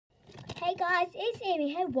Hey guys, it's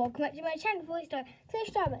Amy here. Welcome back to my channel. Before we start, please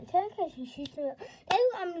start my channel. Today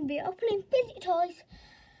I'm going to be opening fidget toys.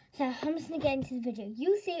 So I'm just going to get into the video.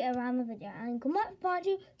 You'll see it around the video. And come back to part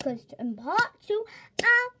 2, because in part 2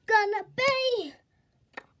 I'm going to be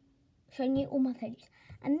showing you all my fidgets.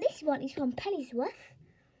 And this one is from Pennyworth.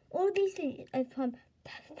 All these fidgets are from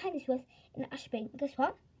Pennyworth in Ashby. Guess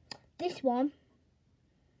what? This one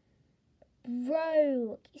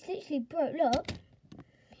broke. It's literally broke. Look.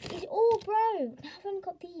 It's all broke. I've only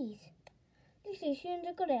got these. Literally, as soon as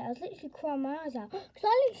I got it, I was literally crying my eyes out. Because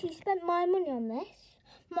I literally spent my money on this.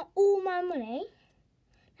 All my money.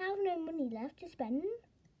 I have no money left to spend.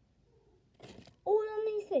 All on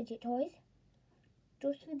these fidget toys.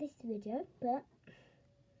 Just for this video. But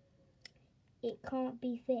it can't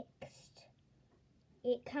be fixed.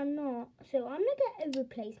 It cannot. So I'm going to get a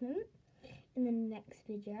replacement in the next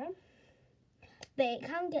video. But it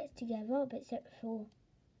can get together, but except for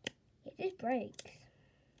it just breaks.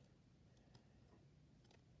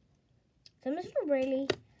 So I'm just going to really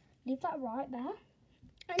leave that right there.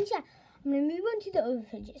 And yeah, I'm going to move on to the other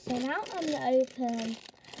fidget. So now I'm going to open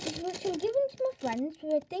this, which I'm giving to my friends. So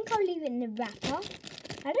I think I'll leave it in the wrapper.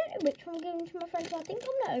 I don't know which one I'm giving to my friends, so I think I'm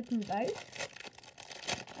going to open both.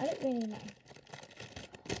 I don't really know.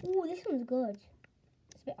 Oh, this one's good.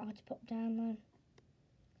 It's a bit hard to pop down though.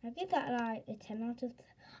 I'll give that like a 10 out of...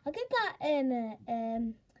 I'll give that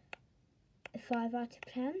a 5 out of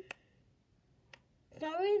 10. It's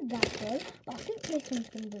not really that good, but I think this one's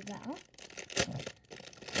going to be better.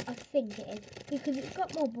 I think it is, because it's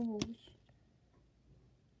got more bubbles.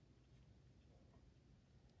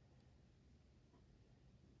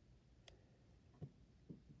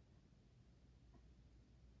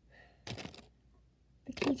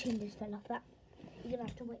 The keychain just fell off that. You're going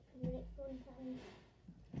to have to wait for a minute for it.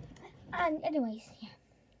 And anyways, yeah.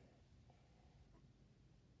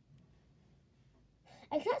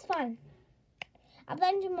 Okay, that's fine. At the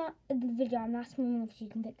end of the video, I'm asking my mum if she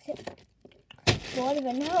can fix it. So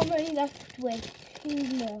whatever, now I'm only left with 2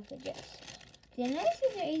 more fidgets. So this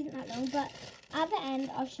video isn't that long, but at the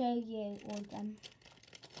end, I'll show you all of them.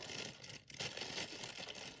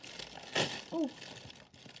 Ooh.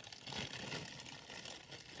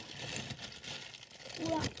 Ooh,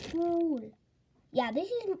 that's cool. Yeah, this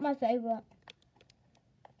is my favourite.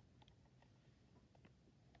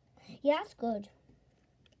 Yeah, that's good.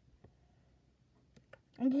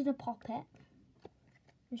 I'm just going to pop it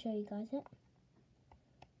and show you guys it.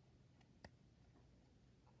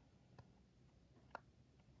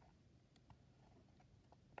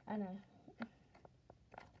 I know.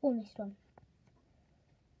 Oh, missed one.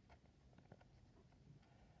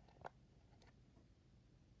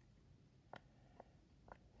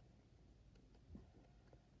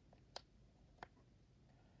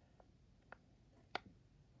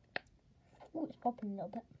 Oh, it's popping a little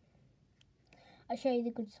bit. I'll show you the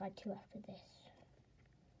good side too after this.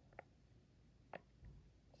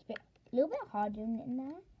 It's a little bit hard doing it in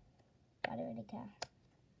there, but I don't really care.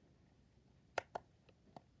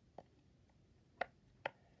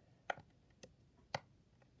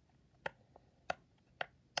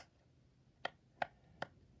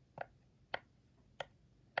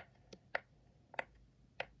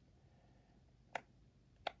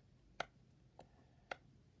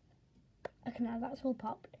 Okay, now that's all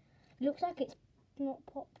popped. It looks like it's not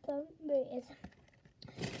popped though, but it is.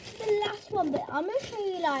 The last one, but I'm going to show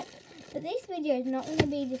you but this video is not going to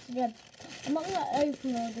be just I'm not going to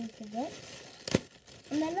open all these fidgets.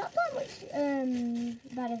 And they're not that much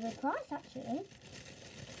bad of a price actually.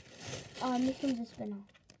 Oh, and this one's a spinner.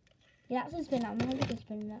 Yeah, that's a spinner. I'm going to have a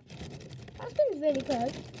spin that. That spin's really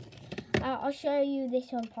good. I'll show you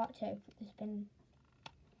this on part 2. The spin.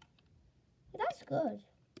 Yeah, that's good.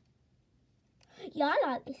 Yeah,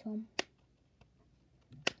 I like this one.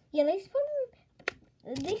 Yeah, this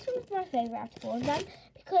one's my favourite out of all of them,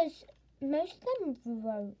 because most of them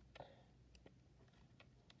broke.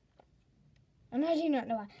 And I do not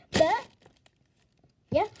know why. But,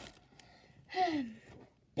 yeah.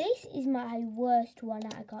 This is my worst one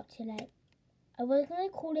that I got today. I was going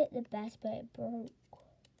to call it the best, but it broke.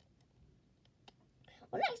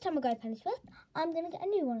 Well, next time I go to Pennyworth, I'm going to get a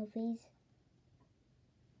new one of these.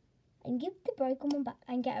 And give the broken one back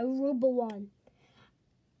and get a rubber one.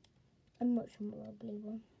 A much more rubbly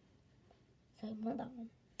one. So, not that one.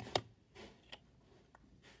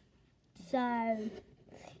 So,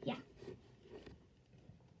 yeah.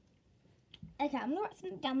 Okay, I'm going to write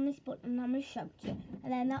something down this button and I'm going to show it to you.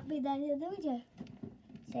 And then that'll be the end of the video.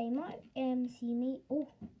 So, you might see me. Oh,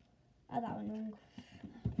 that one wrong.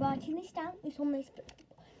 Writing this down. It's on this.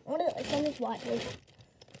 It's on this whiteboard.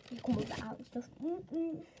 You can work that out and stuff.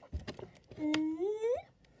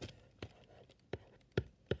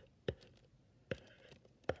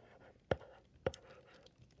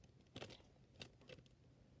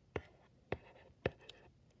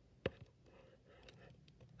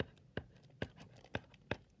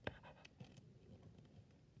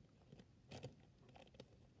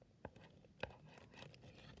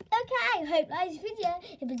 Okay, hope like this video.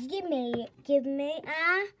 If it's give me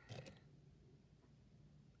a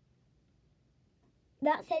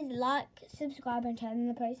that says like, subscribe and turn on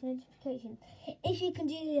the post notifications. If you can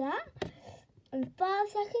do that in 5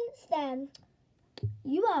 seconds, then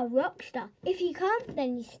you are a rock star. If you can't,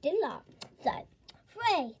 then you still are. So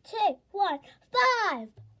 3, 2, 1, 5,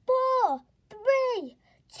 4, 3,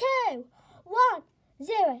 2, 1,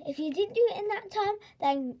 0. If you didn't do it in that time,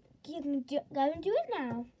 then you can go and do it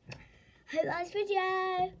now. Hope you like this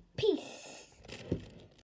video. Peace.